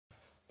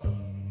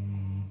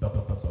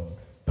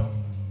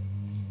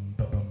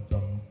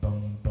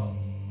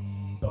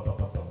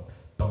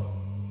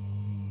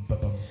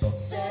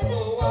Said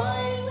the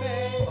wise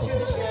men to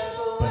the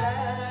shepherd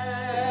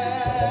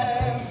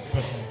lamb,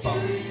 do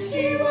you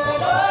see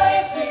what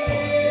I see?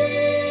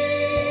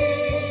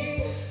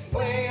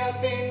 Way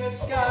up in the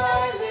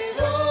sky,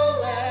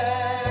 little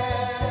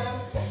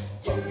lamb,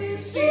 do you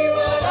see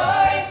what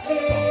I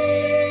see?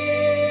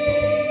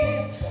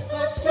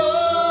 A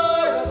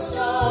star,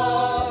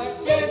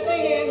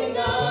 dancing in the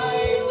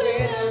night,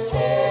 with a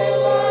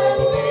tail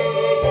as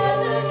big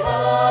as a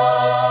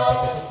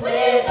kite,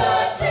 with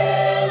a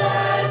tail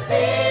as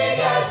big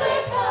as a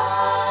kite.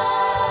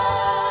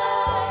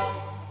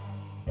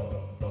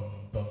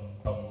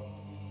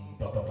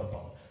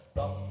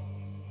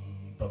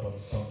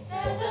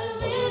 Said the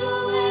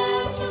little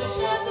lamb to the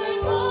shepherd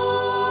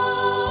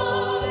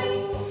boy,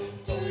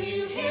 do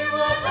you hear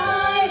what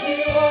I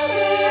hear? Do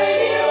you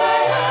hear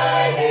what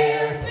I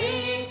hear?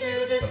 Ringing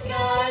through the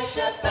sky,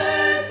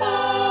 shepherd boy.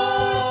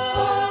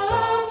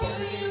 Do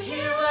you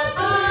hear what I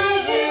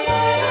hear?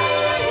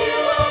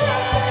 What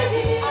I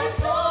hear? A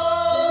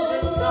song,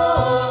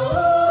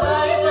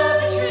 high above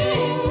the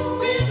trees,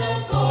 with a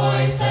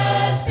voice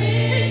as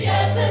big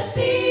as the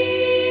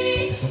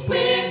sea,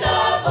 with a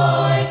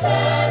voice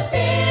as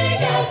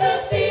big as the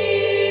sea.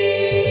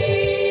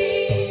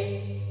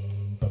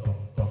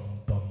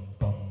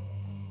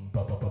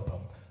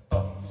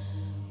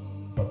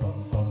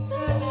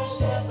 Said the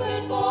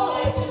shepherd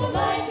boy to the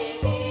mighty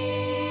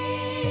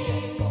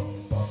king,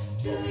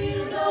 do you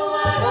know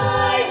what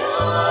I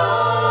know?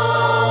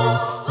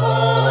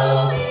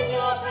 Oh, in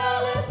your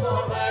palace,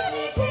 Lord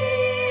mighty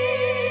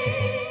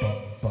king,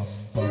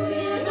 do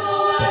you know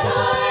what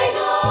I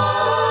know?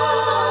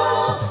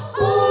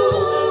 Oh,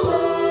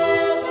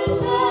 the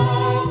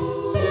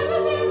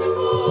shivers in the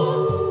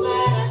cold,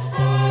 let us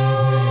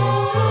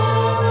ask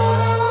home.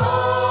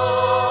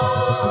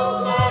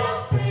 Let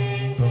us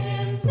bring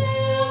him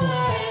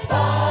silver and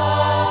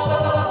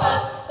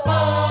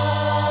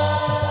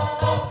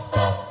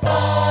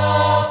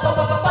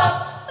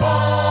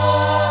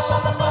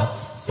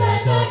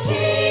said the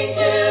king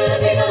to the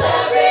people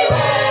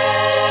everywhere.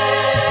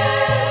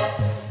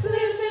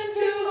 Listen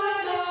to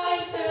what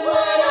I say,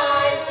 what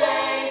I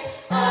say.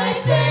 I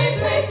say,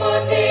 pray for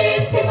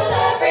peace, people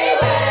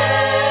everywhere.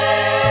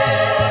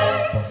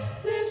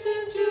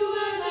 Listen to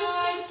what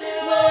I say,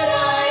 what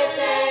I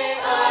say.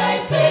 I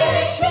say,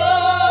 make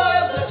sure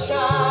the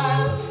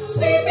child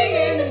sleeping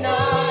in the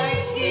night,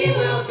 he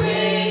will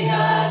bring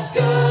us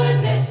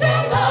goodness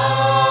and light.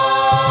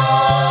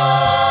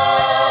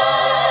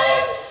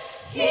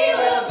 He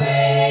will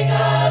bring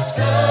us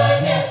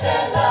goodness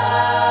and light.